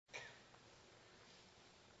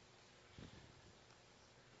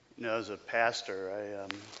As a pastor, I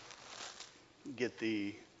get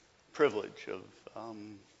the privilege of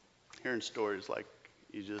hearing stories like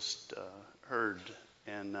you just heard.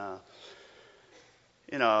 And, I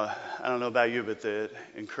don't know about you, but it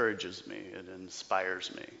encourages me. It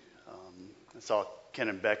inspires me. I saw Ken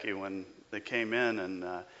and Becky when they came in, and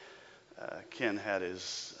Ken had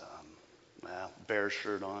his bear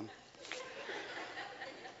shirt on.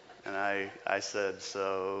 And I said,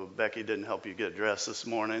 so Becky didn't help you get dressed this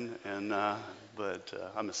morning, but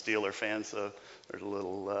I'm a Steeler fan, so there's a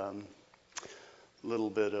little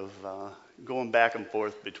bit of going back and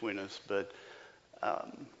forth between us. But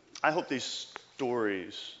I hope these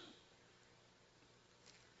stories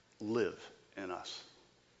live in us,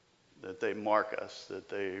 that they mark us, that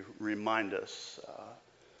they remind us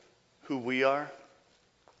who we are,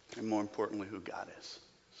 and more importantly, who God is.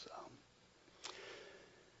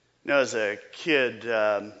 As a kid,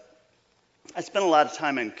 I spent a lot of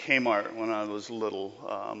time in Kmart when I was little.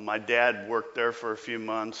 My dad worked there for a few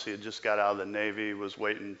months. He had just got out of the Navy, was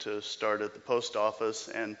waiting to start at the post office.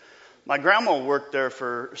 And my grandma worked there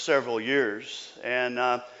for several years.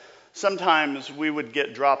 And sometimes we would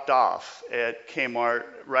get dropped off at Kmart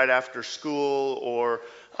right after school, or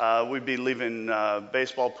we'd be leaving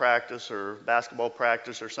baseball practice or basketball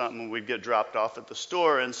practice or something, and we'd get dropped off at the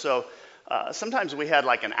store. And so sometimes we had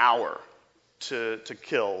like an hour to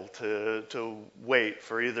kill, to wait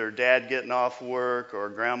for either Dad getting off work or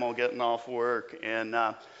Grandma getting off work. And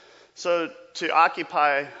so to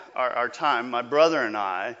occupy our time, my brother and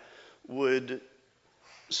I would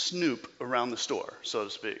snoop around the store, so to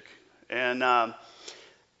speak. And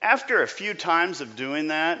after a few times of doing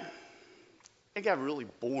that, it got really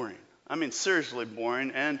boring. I mean, seriously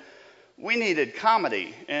boring. And we needed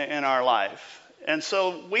comedy in our life. And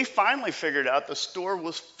so we finally figured out the store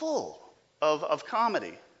was full of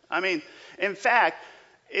comedy. I mean, in fact,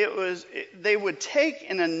 they would take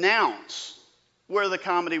and announce where the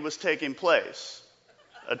comedy was taking place.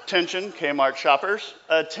 Attention, Kmart shoppers.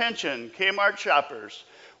 Attention, Kmart shoppers.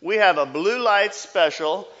 We have a blue light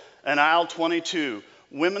special in aisle 22.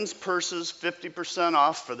 Women's purses 50%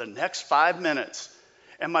 off for the next 5 minutes.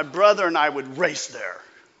 And my brother and I would race there.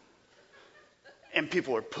 And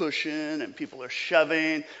people are pushing and people are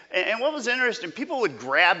shoving. And what was interesting, people would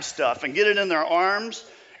grab stuff and get it in their arms,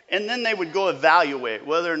 and then they would go evaluate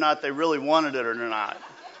whether or not they really wanted it or not.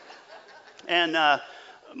 And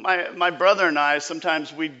my brother and I,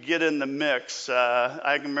 sometimes we'd get in the mix.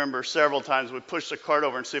 I can remember several times we'd push the cart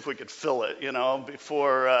over and see if we could fill it,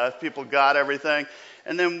 before people got everything.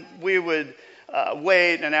 And then we would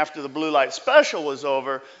wait, and after the blue light special was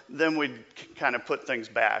over, then we'd kind of put things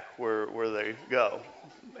back where they go.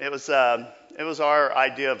 It was our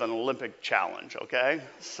idea of an Olympic challenge, okay?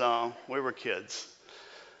 So we were kids.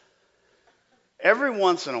 Every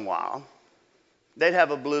once in a while, they'd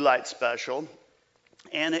have a blue light special,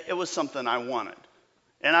 and it was something I wanted.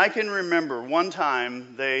 And I can remember one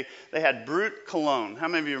time they had Brut cologne. How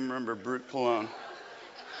many of you remember Brut cologne?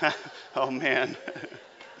 Oh, man.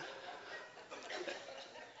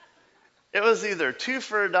 It was either 2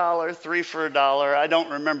 for $1, 3 for $1. I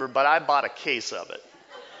don't remember, but I bought a case of it.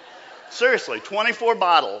 Seriously, 24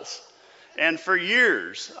 bottles. And for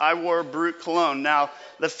years, I wore Brut cologne. Now,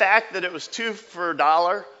 the fact that it was 2 for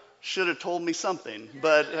 $1 should have told me something,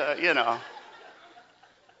 but,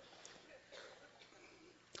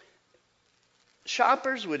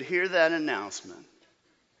 Shoppers would hear that announcement,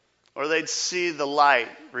 or they'd see the light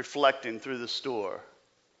reflecting through the store,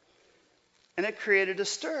 and it created a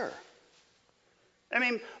stir. I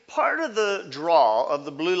mean, part of the draw of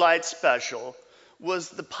the blue light special was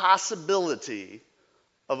the possibility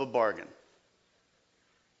of a bargain.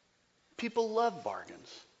 People love bargains.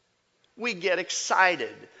 We get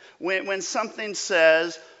excited when something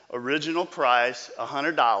says original price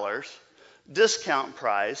 $100, discount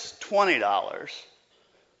price $20.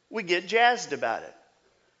 We get jazzed about it.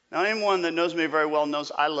 Now, anyone that knows me very well knows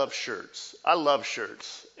I love shirts. I love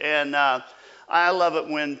shirts. And I love it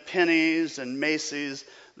when Penny's and Macy's,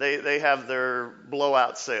 they have their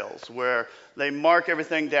blowout sales where they mark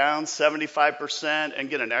everything down 75% and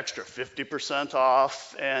get an extra 50%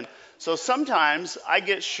 off. And so sometimes I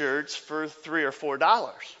get shirts for $3 or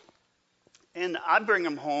 $4. And I bring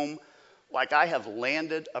them home like I have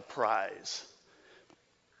landed a prize.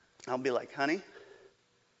 I'll be like, honey,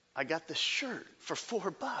 I got this shirt for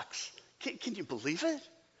 $4. Can you believe it?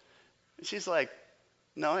 And she's like,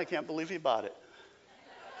 no, I can't believe you bought it.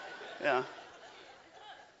 Yeah.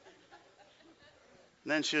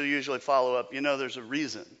 And then she'll usually follow up, there's a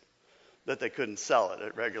reason that they couldn't sell it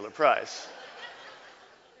at regular price.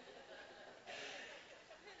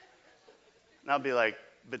 And I'll be like,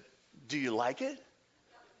 but do you like it?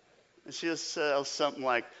 And she'll say something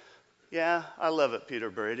like, yeah, I love it, Peter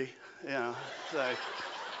Brady. It's like,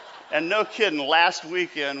 and no kidding, last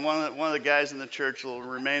weekend, one of the guys in the church will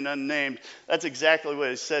remain unnamed. That's exactly what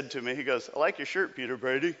he said to me. He goes, I like your shirt, Peter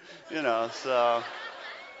Brady. So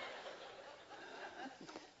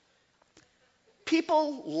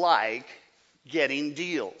people like getting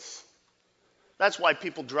deals. That's why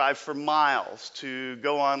people drive for miles to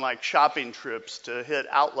go on like shopping trips to hit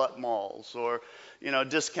outlet malls or,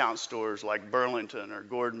 discount stores like Burlington or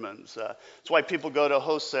Gordman's. That's why people go to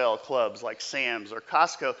wholesale clubs like Sam's or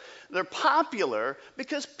Costco. They're popular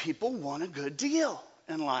because people want a good deal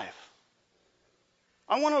in life.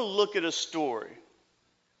 I want to look at a story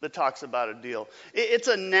that talks about a deal. It's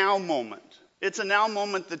a now moment. It's a now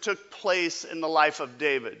moment that took place in the life of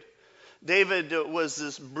David. David was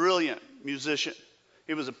this brilliant musician.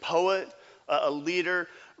 He was a poet, a leader,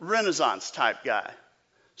 Renaissance type guy.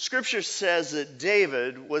 Scripture says that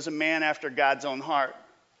David was a man after God's own heart.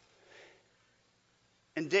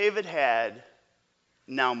 And David had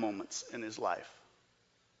now moments in his life.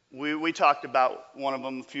 We talked about one of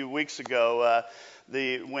them a few weeks ago,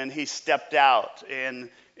 when he stepped out and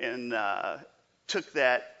took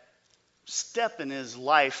that step in his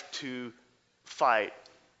life to fight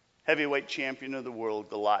heavyweight champion of the world,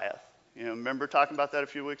 Goliath. Remember talking about that a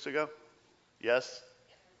few weeks ago? Yes?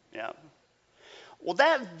 Yeah. Well,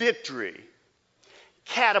 that victory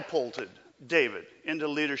catapulted David into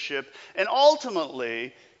leadership, and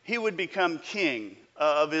ultimately, he would become king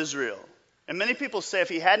of Israel. And many people say if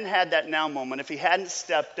he hadn't had that now moment, if he hadn't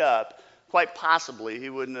stepped up, quite possibly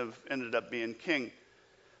he wouldn't have ended up being king.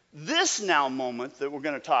 This now moment that we're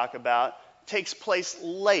going to talk about takes place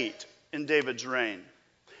late in David's reign.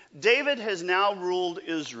 David has now ruled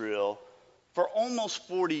Israel for almost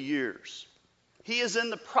 40 years. He is in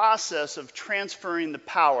the process of transferring the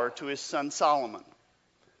power to his son Solomon.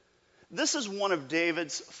 This is one of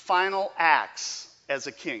David's final acts as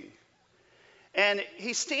a king. And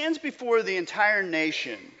he stands before the entire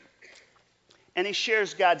nation and he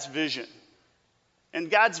shares God's vision. And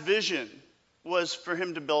God's vision was for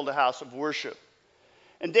him to build a house of worship.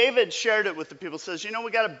 And David shared it with the people, says,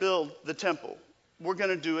 we got to build the temple. We're going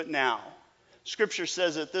to do it now. Scripture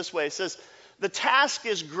says it this way. It says, the task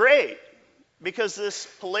is great because this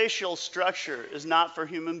palatial structure is not for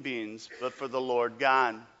human beings, but for the Lord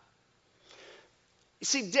God. You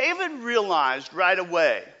see, David realized right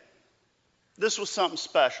away this was something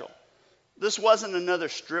special. This wasn't another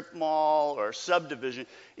strip mall or subdivision.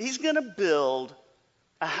 He's going to build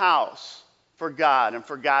a house for God and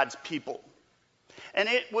for God's people. And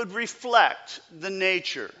it would reflect the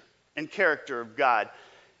nature and character of God.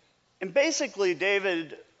 And basically,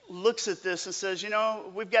 David looks at this and says,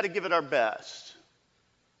 we've got to give it our best.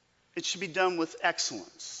 It should be done with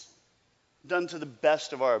excellence, done to the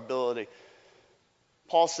best of our ability.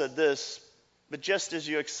 Paul said this, but just as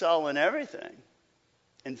you excel in everything,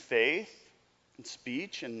 in faith, in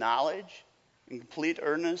speech, in knowledge, in complete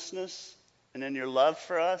earnestness, and in your love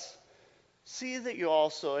for us, see that you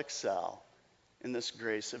also excel in this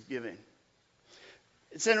grace of giving.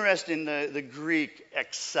 It's interesting, the Greek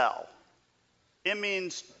excel. It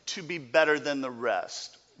means to be better than the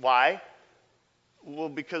rest. Why? Well,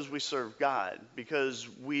 because we serve God, because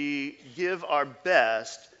we give our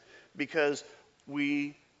best, because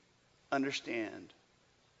we understand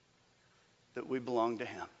that we belong to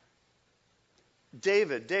Him.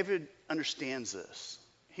 David understands this.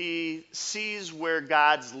 He sees where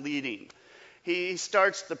God's leading. He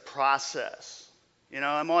starts the process.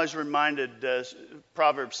 I'm always reminded,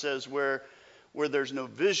 Proverbs says, where there's no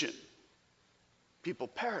vision, people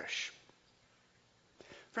perish.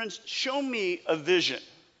 Friends, show me a vision,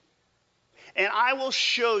 and I will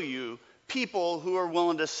show you people who are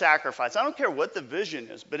willing to sacrifice. I don't care what the vision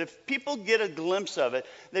is, but if people get a glimpse of it,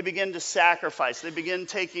 they begin to sacrifice. They begin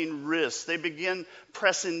taking risks. They begin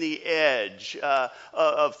pressing the edge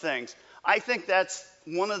of things. I think that's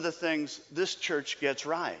one of the things this church gets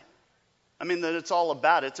right. That it's all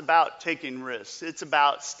about. It's about taking risks. It's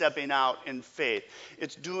about stepping out in faith.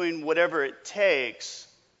 It's doing whatever it takes.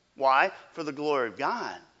 Why? For the glory of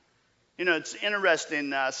God. It's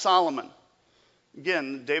interesting, Solomon,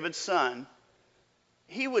 again, David's son,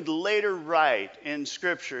 he would later write in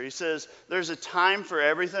Scripture, he says, there's a time for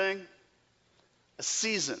everything, a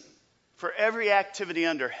season for every activity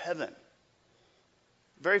under heaven.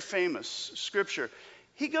 Very famous Scripture.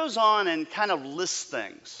 He goes on and kind of lists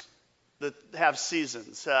things that have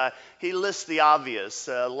seasons. He lists the obvious,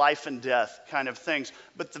 life and death kind of things.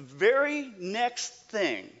 But the very next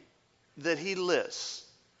thing that he lists,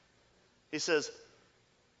 he says,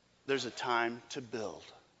 there's a time to build.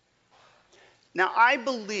 Now, I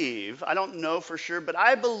don't know for sure, but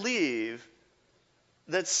I believe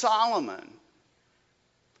that Solomon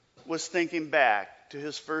was thinking back to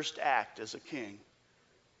his first act as a king,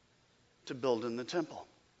 to building the temple.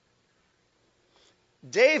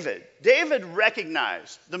 David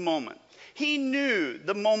recognized the moment. He knew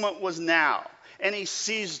the moment was now, and he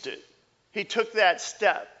seized it. He took that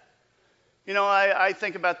step. You know, I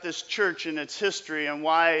think about this church and its history and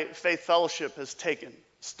why Faith Fellowship has taken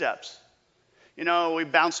steps. You know, we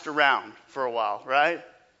bounced around for a while, right?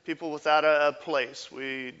 People without a place.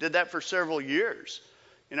 We did that for several years.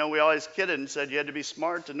 You know, we always kidded and said you had to be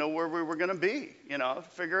smart to know where we were going to be, you know,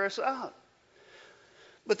 figure us out.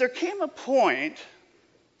 But there came a point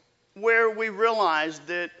where we realized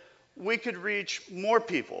that we could reach more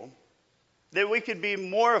people, that we could be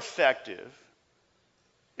more effective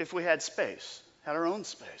if we had space, had our own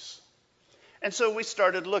space. And so we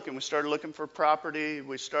started looking. We started looking for property.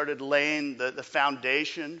 We started laying the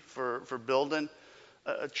foundation for building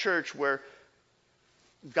a church where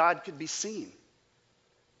God could be seen,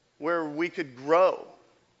 where we could grow,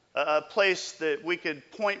 a place that we could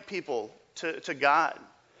point people to God.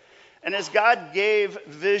 And as God gave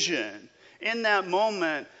vision, in that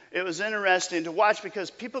moment, it was interesting to watch because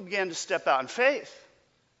people began to step out in faith.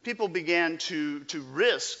 People began to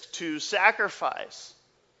risk, to sacrifice.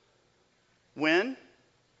 When?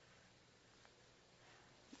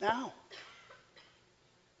 Now.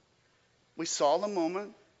 We saw the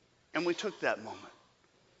moment, and we took that moment.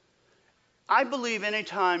 I believe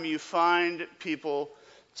anytime you find people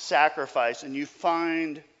sacrifice and you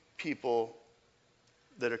find people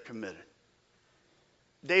that are committed.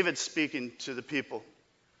 David's speaking to the people.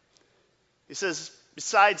 He says,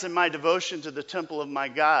 besides in my devotion to the temple of my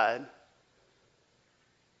God,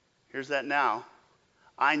 here's that now,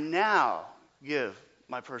 I now give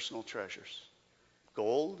my personal treasures,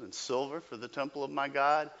 gold and silver for the temple of my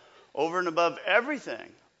God, over and above everything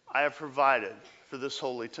I have provided for this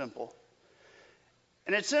holy temple.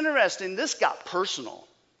 And it's interesting, this got personal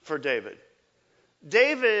for David.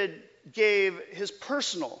 David gave his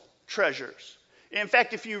personal treasures. In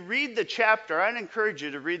fact, if you read the chapter, I'd encourage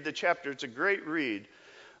you to read the chapter. It's a great read.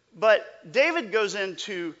 But David goes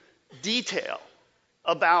into detail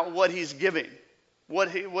about what he's giving,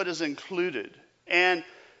 what is included. And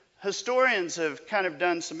historians have kind of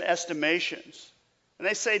done some estimations. And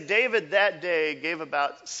they say David that day gave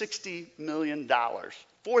about $60 million,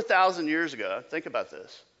 4,000 years ago. Think about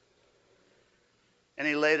this. And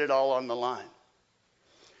he laid it all on the line.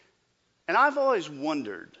 And I've always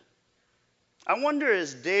wondered, I wonder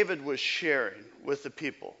as David was sharing with the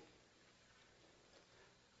people,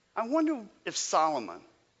 I wonder if Solomon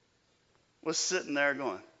was sitting there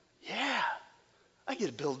going, yeah, I get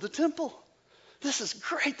to build the temple. This is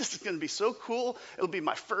great. This is going to be so cool. It'll be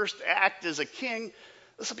my first act as a king.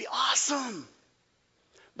 This will be awesome.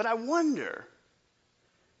 But I wonder,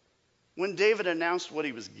 when David announced what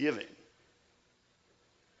he was giving,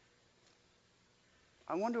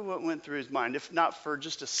 I wonder what went through his mind, if not for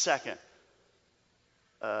just a second.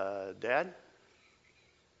 Dad,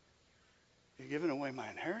 you're giving away my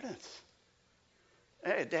inheritance.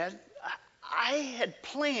 Hey, Dad, I had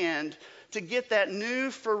planned to get that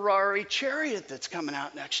new Ferrari Chariot that's coming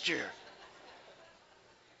out next year.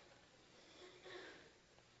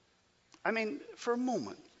 I mean, for a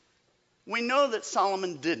moment, we know that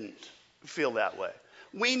Solomon didn't feel that way.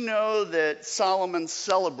 We know that Solomon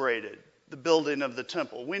celebrated the building of the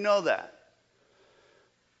temple. We know that.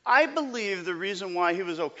 I believe the reason why he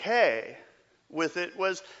was okay with it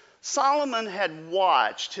was Solomon had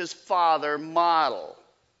watched his father model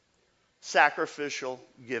sacrificial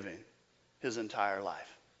giving his entire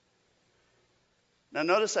life. Now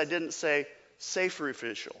notice I didn't say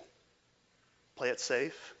sacrificial. Play it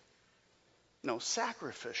safe. No,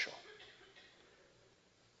 sacrificial.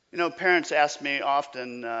 You know, parents ask me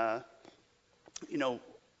often,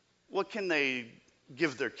 what can they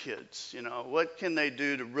give their kids? You know, what can they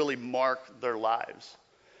do to really mark their lives?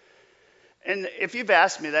 And if you've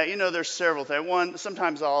asked me that, you know, there's several things. One,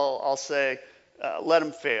 sometimes I'll say, let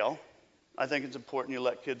them fail. I think it's important you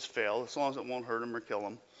let kids fail. As long as it won't hurt them or kill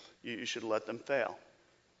them, you should let them fail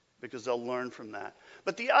because they'll learn from that.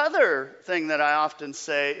 But the other thing that I often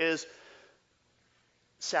say is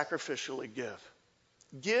sacrificially give.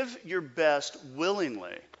 Give your best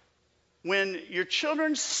willingly. When your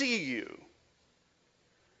children see you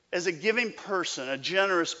as a giving person, a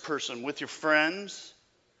generous person with your friends,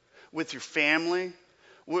 with your family,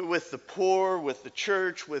 with the poor, with the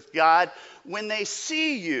church, with God, when they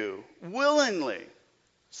see you willingly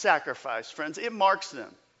sacrifice, friends, it marks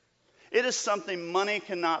them. It is something money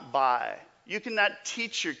cannot buy. You cannot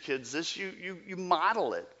teach your kids this. You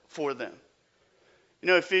model it for them. You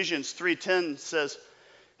know, Ephesians 3:10 says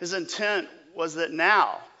his intent was that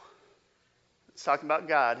now, it's talking about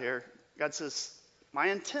God here, God says, my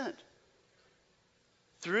intent,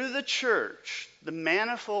 through the church, the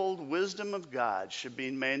manifold wisdom of God should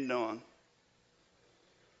be made known.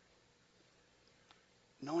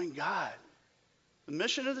 Knowing God. The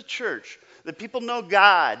mission of the church, that people know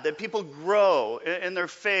God, that people grow in their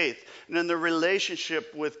faith and in their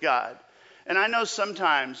relationship with God. And I know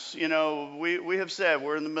sometimes, you know, we have said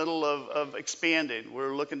we're in the middle of expanding.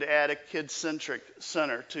 We're looking to add a kid-centric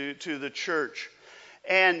center to the church.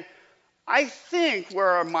 And I think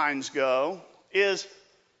where our minds go is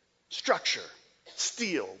structure,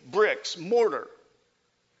 steel, bricks, mortar.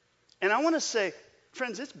 And I want to say,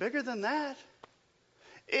 friends, it's bigger than that.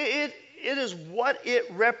 It is what it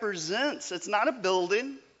represents. It's not a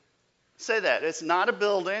building. Say that. It's not a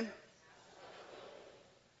building.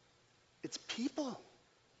 It's people.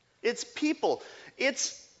 It's people.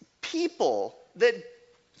 It's people that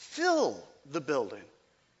fill the building.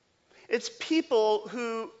 It's people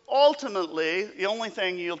who ultimately, the only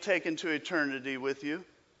thing you'll take into eternity with you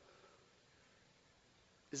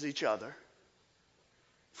is each other.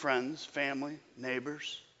 Friends, family,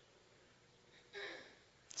 neighbors.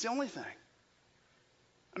 It's the only thing.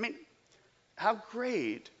 I mean, how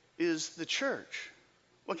great is the church?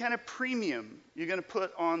 What kind of premium are you going to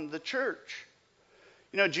put on the church?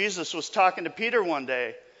 You know, Jesus was talking to Peter one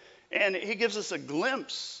day, and he gives us a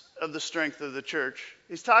glimpse of the strength of the church.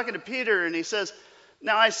 He's talking to Peter, and he says,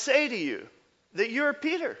 now I say to you that you're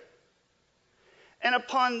Peter, and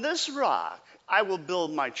upon this rock I will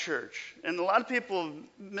build my church. And a lot of people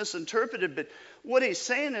misinterpreted, but what he's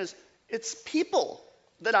saying is, it's people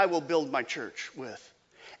that I will build my church with.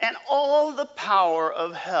 And all the power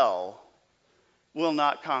of hell will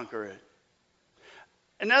not conquer it.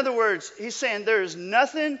 In other words, he's saying there is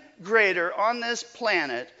nothing greater on this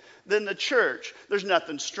planet than the church. There's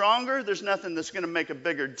nothing stronger. There's nothing that's going to make a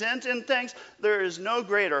bigger dent in things. There is no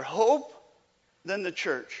greater hope than the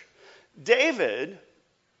church. David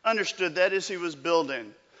understood that as he was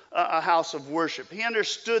building a house of worship. He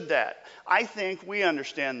understood that. I think we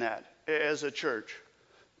understand that as a church.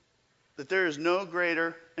 That there is no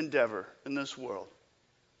greater endeavor in this world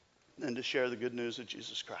than to share the good news of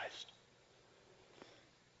Jesus Christ.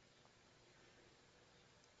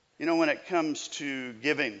 You know, when it comes to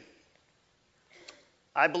giving,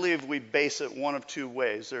 I believe we base it one of two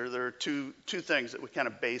ways. There are two things that we kind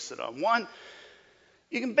of base it on. One,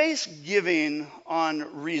 you can base giving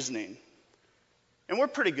on reasoning, and we're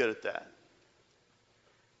pretty good at that.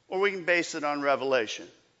 Or we can base it on revelation.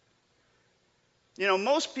 You know,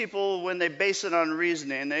 most people, when they base it on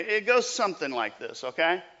reasoning, it goes something like this,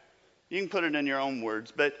 okay? You can put it in your own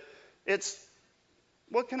words, but it's,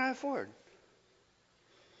 what can I afford?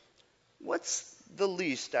 What's the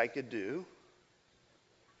least I could do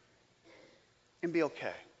and be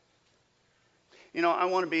okay? You know, I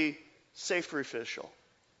want to be sacrificial.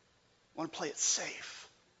 I want to play it safe.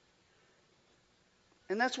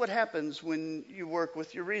 And that's what happens when you work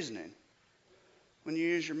with your reasoning, when you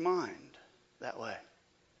use your mind that way,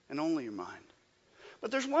 and only your mind.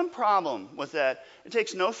 But there's one problem with that. It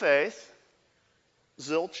takes no faith,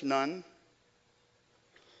 zilch, none,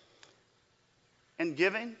 and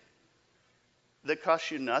giving that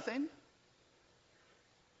costs you nothing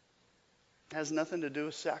has nothing to do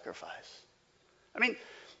with sacrifice. I mean,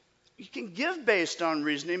 you can give based on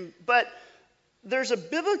reasoning, but there's a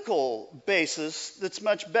biblical basis that's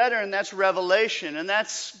much better, and that's revelation, and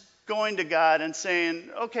that's going to God and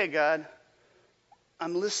saying, okay, God,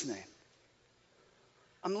 I'm listening.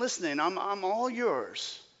 I'm listening. I'm all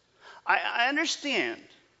yours. I understand.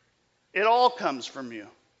 It all comes from you.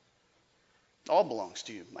 It all belongs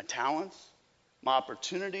to you. My talents, my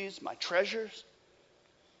opportunities, my treasures.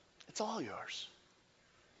 It's all yours.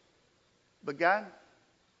 But God,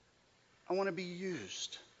 I want to be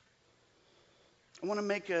used. I want to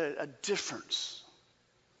make a difference.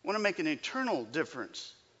 I want to make an eternal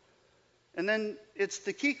difference. And then it's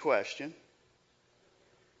the key question.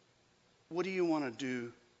 What do you want to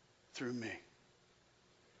do through me?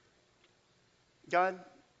 God,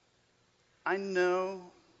 I know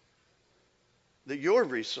that your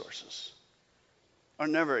resources are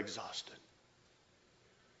never exhausted.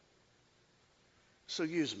 So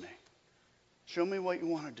use me. Show me what you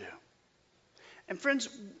want to do. And friends,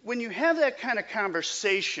 when you have that kind of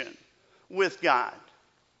conversation with God,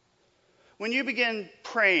 when you begin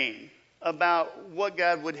praying about what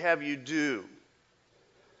God would have you do,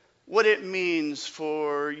 what it means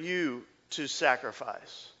for you to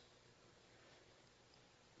sacrifice,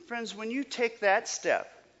 Friends, when you take that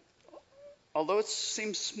step, although it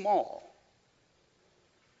seems small,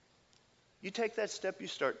 you take that step, you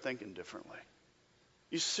start thinking differently.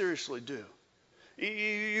 You seriously do.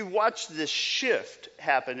 You watch this shift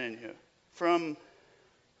happen in you from,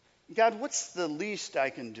 God, what's the least I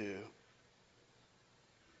can do,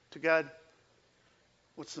 to God,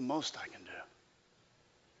 what's the most I can do?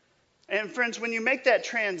 And friends, when you make that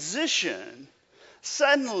transition,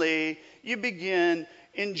 suddenly you begin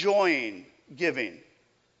enjoying giving.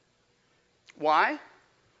 Why?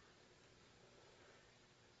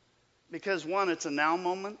 Because one, it's a now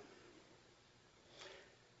moment.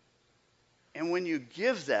 And when you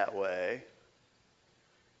give that way,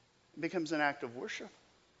 it becomes an act of worship.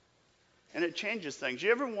 And it changes things.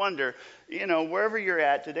 You ever wonder, wherever you're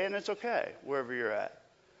at today, and it's okay, wherever you're at.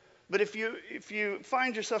 But if you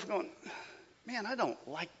find yourself going, man, I don't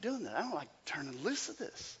like doing that. I don't like turning loose of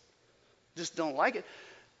this. Just don't like it.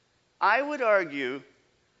 I would argue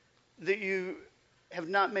that you have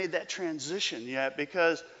not made that transition yet,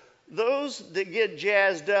 because those that get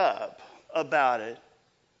jazzed up about it,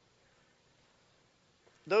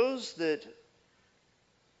 those that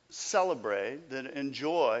celebrate, that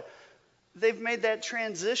enjoy, they've made that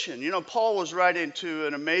transition. Paul was writing to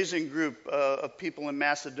an amazing group of people in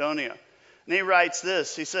Macedonia. And he writes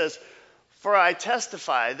this. He says, "For I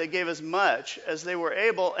testify they gave as much as they were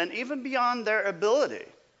able, and even beyond their ability."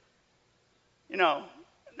 Now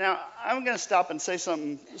I'm going to stop and say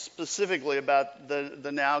something specifically about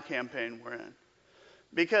the Now campaign we're in.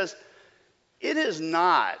 Because it is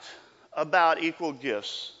not about equal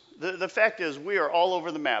gifts. The fact is, we are all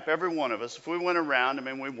over the map, every one of us. If we went around,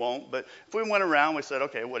 we won't, but if we went around, we said,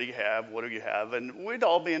 okay, what do you have? What do you have? And we'd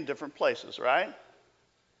all be in different places, right?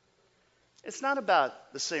 It's not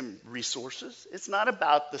about the same resources. It's not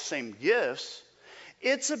about the same gifts.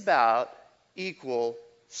 It's about equal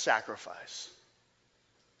sacrifice.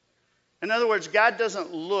 In other words, God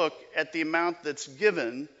doesn't look at the amount that's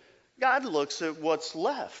given. God looks at what's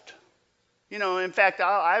left. In fact,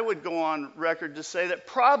 I would go on record to say that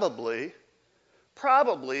probably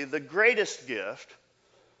the greatest gift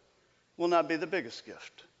will not be the biggest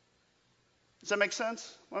gift. Does that make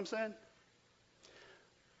sense, what I'm saying?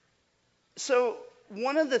 So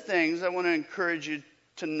one of the things I want to encourage you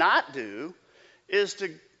to not do is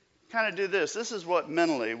to kind of do this. This is what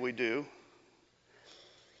mentally we do.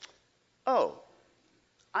 Oh,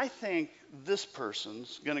 I think this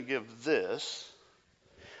person's going to give this.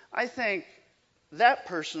 I think that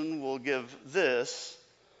person will give this,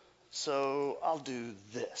 so I'll do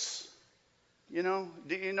this. Do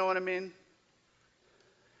you know what I mean?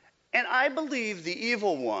 And I believe the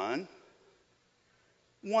evil one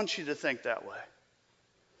wants you to think that way.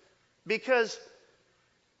 Because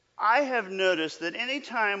I have noticed that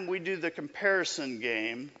anytime we do the comparison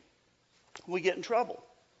game, we get in trouble.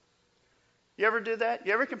 You ever do that?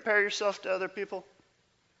 You ever compare yourself to other people?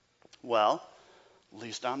 Well, at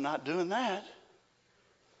least I'm not doing that.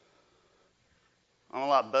 I'm a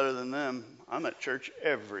lot better than them. I'm at church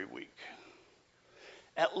every week.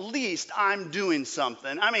 At least I'm doing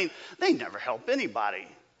something. They never help anybody.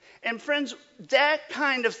 And friends, that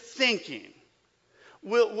kind of thinking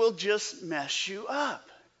will just mess you up.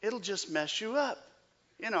 It'll just mess you up.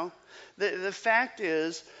 The fact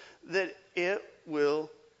is that it will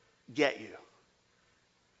get you.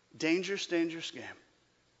 Dangerous, dangerous game.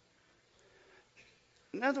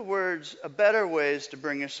 In other words, a better way is to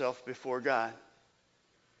bring yourself before God.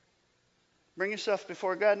 Bring yourself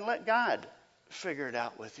before God and let God figure it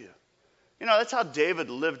out with you. That's how David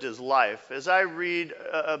lived his life. As I read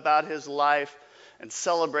about his life and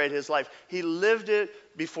celebrate his life, he lived it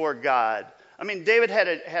before God. David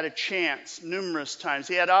had a chance numerous times.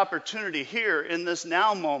 He had opportunity here in this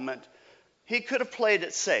now moment. He could have played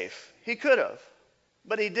it safe. He could have,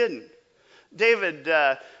 but he didn't. David,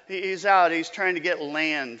 he's out. He's trying to get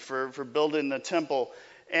land for building the temple.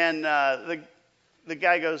 And the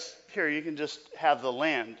guy goes, here, you can just have the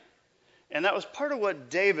land. And that was part of what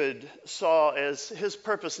David saw as his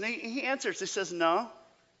purpose. And he answers, he says, no,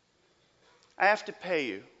 I have to pay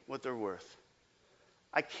you what they're worth.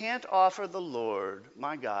 I can't offer the Lord,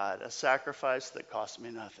 my God, a sacrifice that costs me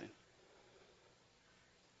nothing.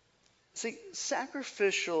 See,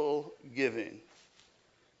 sacrificial giving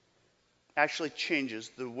actually changes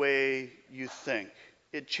the way you think.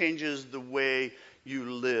 It changes the way you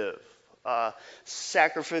live.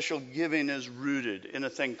 Sacrificial giving is rooted in a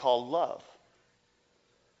thing called love.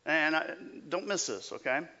 And don't miss this,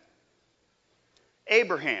 okay?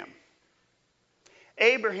 Abraham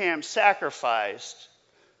sacrificed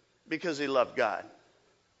because he loved God.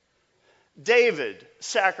 David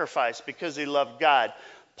sacrificed because he loved God.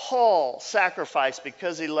 Paul sacrificed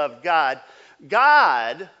because he loved God.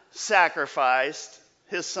 God sacrificed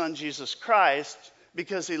his son Jesus Christ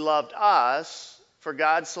because he loved us. For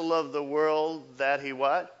God so loved the world that he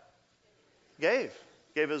what? Gave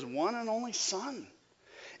his one and only son.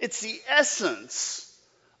 It's the essence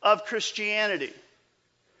of Christianity.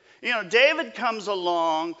 You know, David comes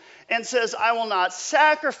along and says, I will not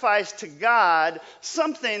sacrifice to God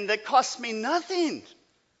something that costs me nothing.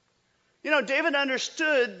 You know, David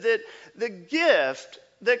understood that the gift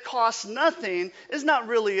that costs nothing is not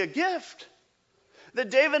really a gift.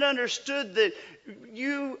 That David understood that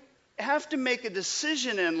you have to make a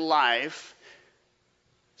decision in life.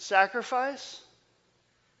 Sacrifice,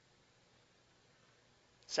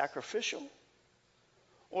 sacrificial,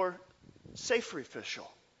 or sacrificial.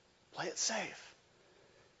 Play it safe.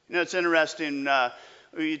 You know, it's interesting.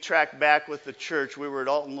 We track back with the church. We were at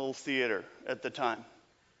Alton Little Theater at the time.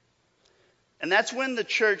 And that's when the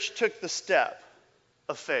church took the step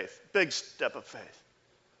of faith, big step of faith,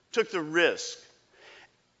 took the risk.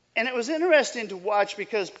 And it was interesting to watch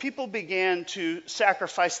because people began to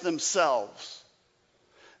sacrifice themselves,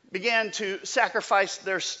 began to sacrifice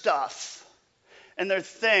their stuff and their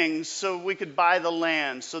things so we could buy the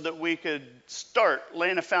land, so that we could start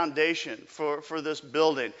laying a foundation for this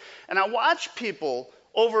building. And I watched people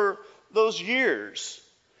over those years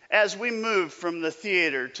as we moved from the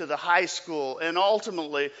theater to the high school and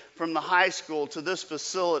ultimately from the high school to this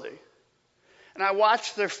facility. And I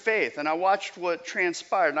watched their faith and I watched what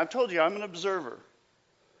transpired. And I've told you, I'm an observer.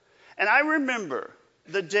 And I remember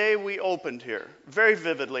the day we opened here very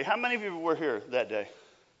vividly. How many of you were here that day?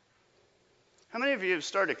 How many of you have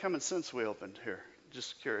started coming since we opened here?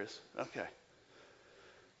 Just curious. Okay.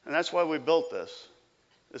 And that's why we built this.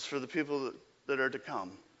 It's for the people that are to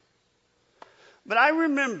come. But I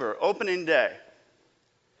remember opening day.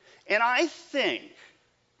 And I think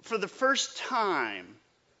for the first time,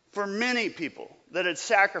 for many people that had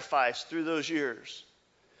sacrificed through those years,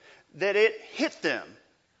 that it hit them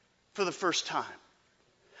for the first time.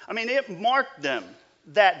 I mean, it marked them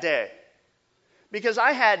that day. Because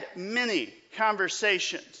I had many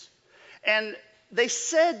conversations. And they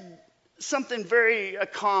said something very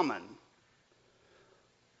common.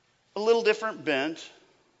 A little different bent.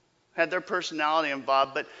 Had their personality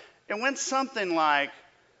involved. But it went something like,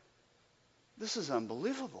 this is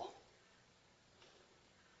unbelievable.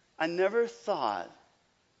 I never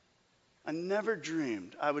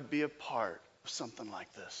dreamed I would be a part of something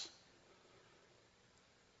like this.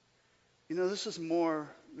 You know, this is more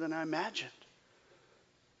than I imagined.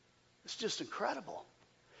 It's just incredible.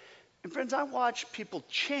 And friends, I watched people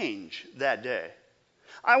change that day.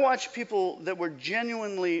 I watched people that were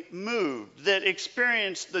genuinely moved, that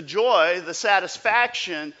experienced the joy, the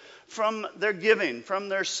satisfaction from their giving, from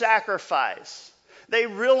their sacrifice. They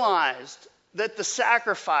realized that the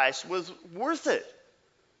sacrifice was worth it,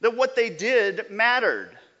 that what they did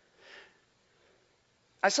mattered.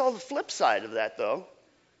 I saw the flip side of that, though.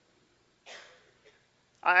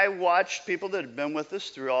 I watched people that had been with us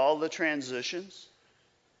through all the transitions.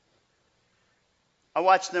 I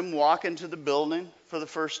watched them walk into the building for the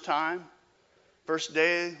first time, first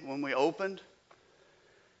day when we opened.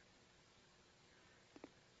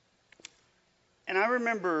 And I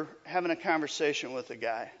remember having a conversation with a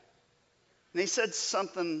guy. And he said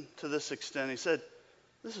something to this extent. He said,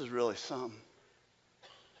 this is really something.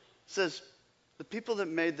 He says, the people that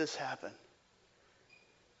made this happen,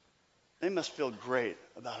 they must feel great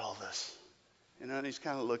about all this. You know, and he's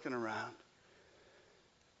kind of looking around.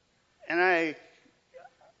 And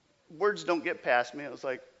words don't get past me. I was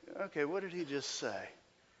like, okay, what did he just say?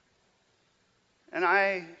 And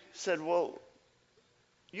I said, well,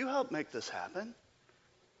 you helped make this happen.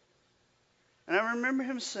 And I remember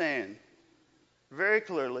him saying very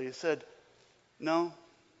clearly, he said, no,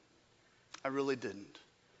 I really didn't.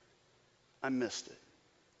 I missed it.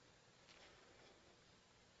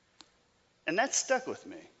 And that stuck with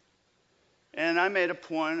me. And I made a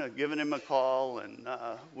point of giving him a call, and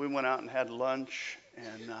we went out and had lunch,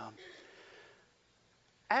 and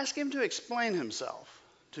asked him to explain himself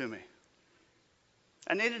to me.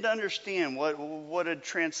 I needed to understand what had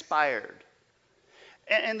transpired.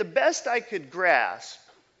 And the best I could grasp,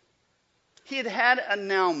 he had had a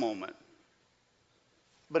now moment,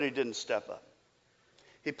 but he didn't step up.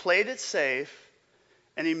 He played it safe,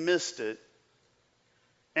 and he missed it.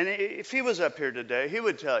 And if he was up here today, he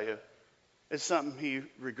would tell you it's something he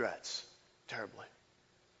regrets terribly.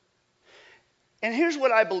 And here's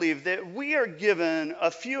what I believe, that we are given a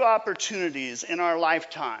few opportunities in our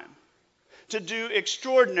lifetime to do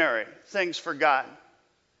extraordinary things for God.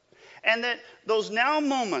 And that those now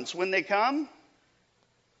moments, when they come,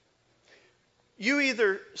 You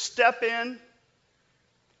either step in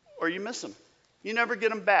or you miss them. You never get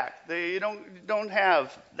them back. You don't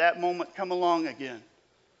have that moment come along again.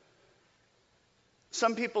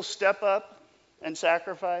 Some people step up and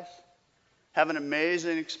sacrifice, have an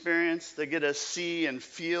amazing experience. They get to see and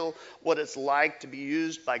feel what it's like to be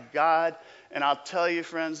used by God. And I'll tell you,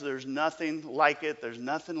 friends, there's nothing like it. There's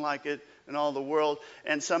nothing like it in all the world.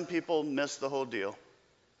 And some people miss the whole deal.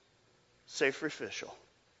 Sacrificial.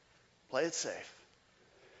 Play it safe.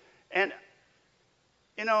 And,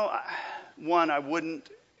 I wouldn't,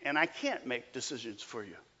 and I can't make decisions for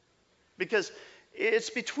you. Because it's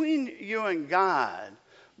between you and God.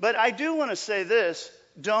 But I do want to say this.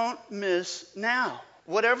 Don't miss now,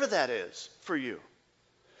 whatever that is for you.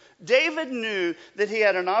 David knew that he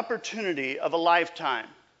had an opportunity of a lifetime.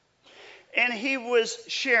 And he was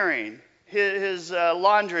sharing his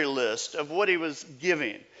laundry list of what he was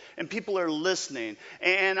giving. And people are listening.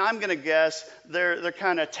 And I'm going to guess they're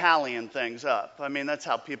kind of tallying things up. I mean, that's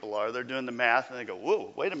how people are. They're doing the math and they go,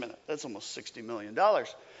 whoa, wait a minute. That's almost $60 million.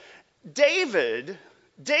 David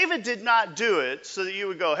did not do it so that you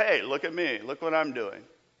would go, hey, look at me. Look what I'm doing.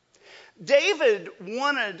 David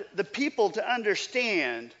wanted the people to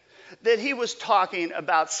understand that he was talking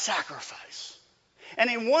about sacrifice. And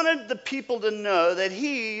he wanted the people to know that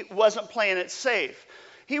he wasn't playing it safe.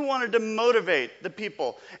 He wanted to motivate the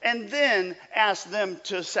people and then ask them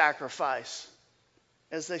to sacrifice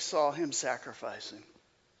as they saw him sacrificing.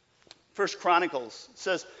 First Chronicles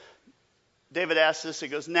says, David asked this, he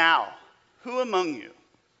goes, now, who among you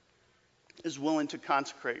is willing to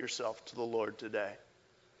consecrate yourself to the Lord today?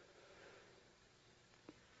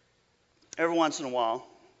 Every once in a while,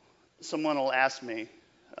 someone will ask me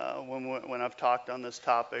when I've talked on this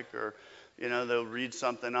topic, or they'll read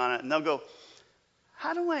something on it, and they'll go,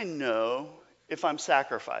 how do I know if I'm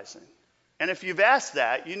sacrificing? And if you've asked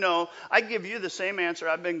that, I give you the same answer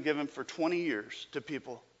I've been given for 20 years to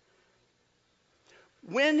people.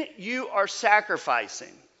 When you are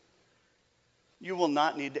sacrificing, you will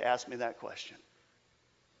not need to ask me that question.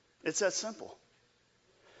 It's that simple.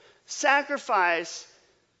 Sacrifice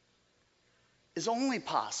is only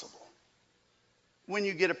possible when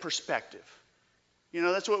you get a perspective.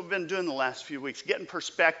 That's what we've been doing the last few weeks, getting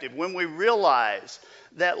perspective. When we realize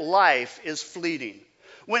that life is fleeting.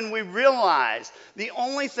 When we realize the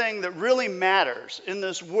only thing that really matters in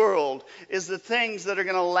this world is the things that are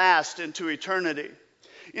going to last into eternity.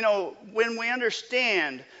 When we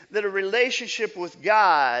understand that a relationship with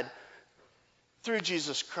God through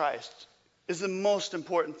Jesus Christ is the most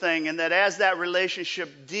important thing, and that as that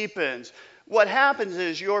relationship deepens, what happens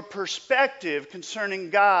is your perspective concerning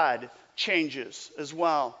God changes as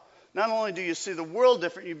well. Not only do you see the world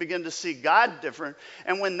different, you begin to see God different.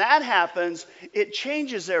 And when that happens, it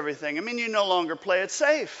changes everything. I mean, you no longer play it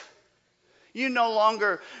safe. You no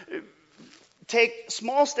longer take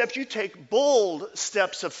small steps, you take bold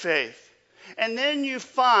steps of faith. And then you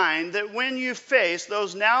find that when you face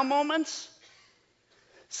those now moments,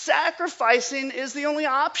 sacrificing is the only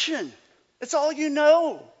option. It's all you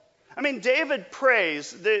know. I mean, David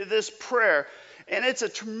prays this prayer, and it's a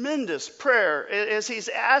tremendous prayer as he's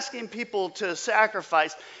asking people to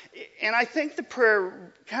sacrifice. And I think the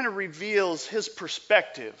prayer kind of reveals his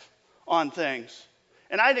perspective on things.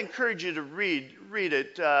 And I'd encourage you to read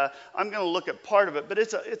it. I'm going to look at part of it, but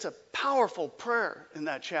it's a powerful prayer in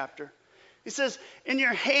that chapter. He says, in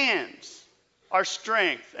your hands are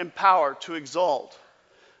strength and power to exalt.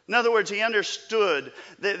 In other words, he understood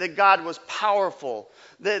that God was powerful,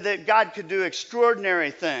 that God could do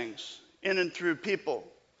extraordinary things in and through people.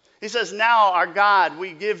 He says, now, our God,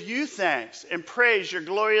 we give you thanks and praise your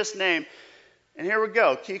glorious name. And here we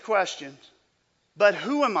go, key questions. But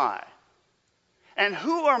who am I? And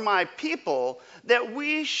who are my people that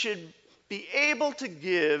we should be able to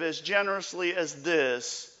give as generously as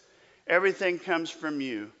this? Everything comes from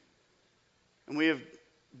you. And we have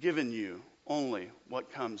given you only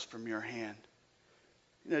what comes from your hand.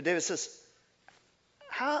 David says,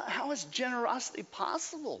 how is generosity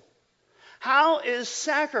possible? How is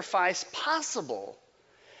sacrifice possible?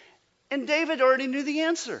 And David already knew the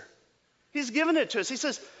answer. He's given it to us. He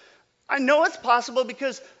says, I know it's possible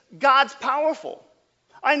because God's powerful.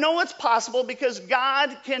 I know it's possible because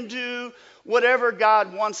God can do whatever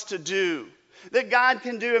God wants to do. That God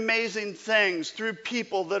can do amazing things through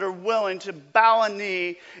people that are willing to bow a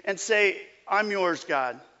knee and say, I'm yours,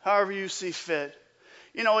 God, however you see fit.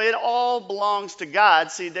 It all belongs to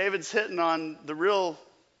God. See, David's hitting on the real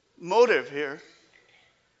motive here,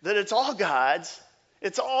 that it's all God's.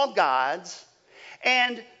 It's all God's.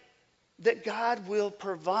 And that God will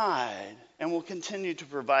provide and will continue to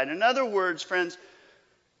provide. In other words, friends,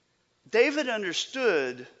 David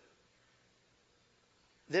understood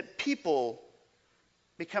that people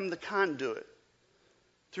become the conduit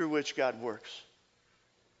through which God works.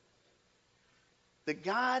 That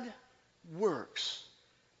God works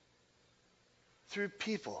through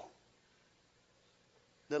people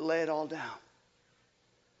that lay it all down.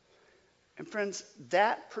 And friends,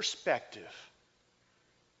 that perspective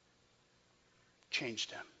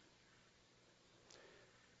changed him.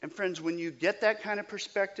 And friends, when you get that kind of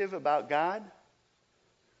perspective about God,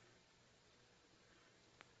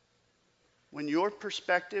 when your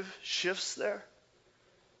perspective shifts there,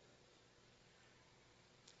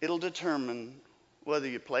 it'll determine whether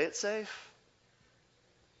you play it safe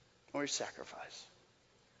or you sacrifice.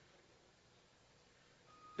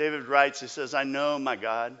 David writes, he says, I know, my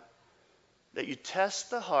God, that you test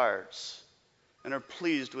the hearts and are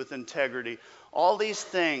pleased with integrity. All these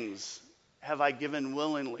things have I given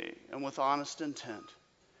willingly and with honest intent.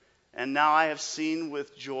 And now I have seen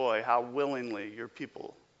with joy how willingly your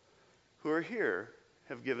people who are here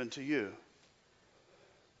have given to you.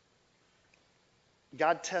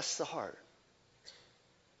 God tests the heart.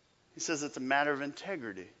 He says it's a matter of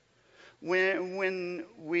integrity. When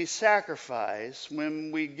we sacrifice,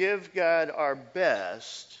 when we give God our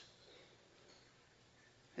best,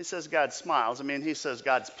 he says God smiles. I mean, he says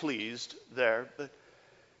God's pleased there. But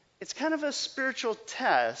it's kind of a spiritual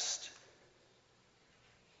test.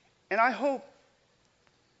 And I hope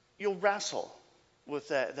you'll wrestle with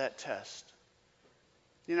that test.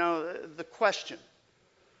 You know, the question,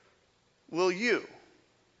 will you,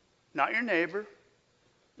 not your neighbor,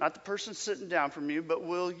 not the person sitting down from you, but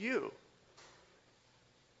will you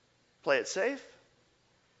play it safe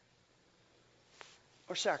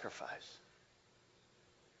or sacrifice?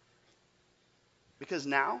 Because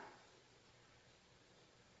now,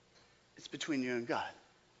 it's between you and God.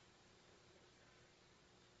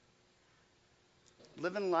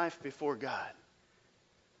 Living life before God.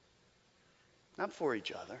 Not for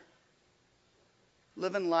each other.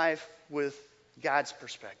 Living life with God's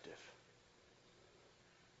perspective.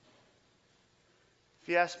 If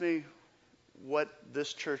you ask me what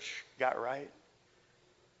this church got right,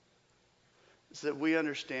 it's that we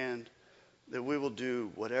understand that we will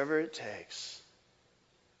do whatever it takes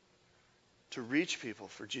to reach people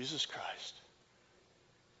for Jesus Christ.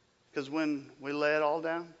 Because when we lay it all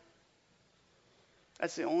down,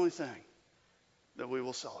 that's the only thing that we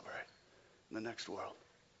will celebrate in the next world.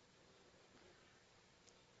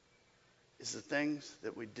 Is the things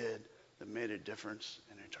that we did that made a difference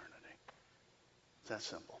in eternity. It's that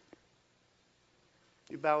simple.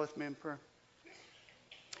 You bow with me in prayer.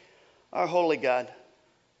 Our holy God,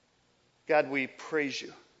 God, we praise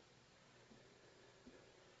you.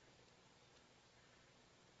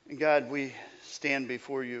 And God, we stand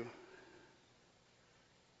before you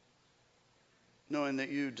knowing that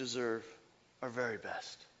you deserve our very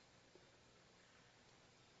best.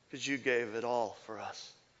 Because you gave it all for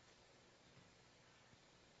us.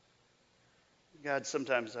 God,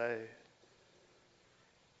 sometimes I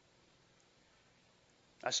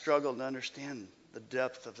struggle to understand the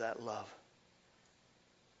depth of that love.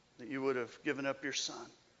 That you would have given up your son.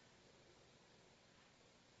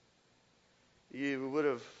 You would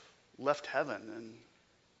have left heaven and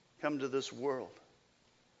come to this world.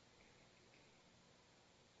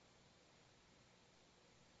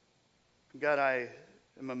 God, I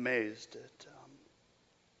am amazed at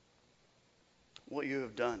what you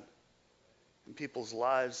have done in people's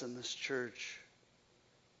lives in this church,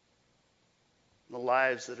 the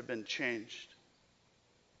lives that have been changed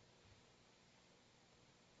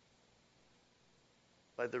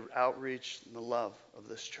by the outreach and the love of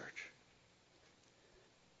this church.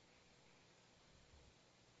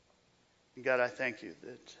 And God, I thank you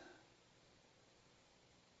that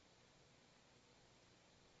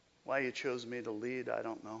why you chose me to lead, I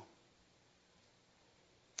don't know.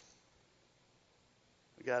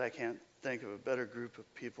 But God, I can't think of a better group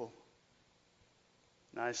of people.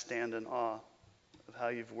 And I stand in awe of how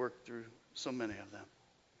you've worked through so many of them.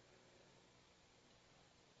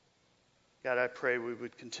 God, I pray we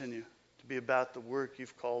would continue to be about the work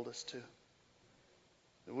you've called us to.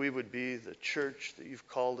 That we would be the church that you've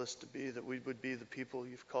called us to be. That we would be the people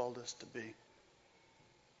you've called us to be.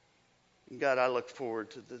 And God, I look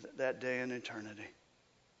forward to that day in eternity.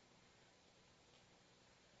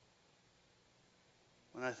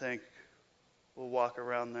 When I think we'll walk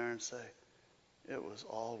around there and say, it was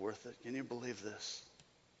all worth it. Can you believe this?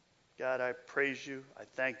 God, I praise you. I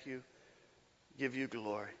thank you. Give you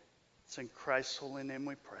glory. It's in Christ's holy name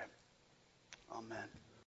we pray. Amen.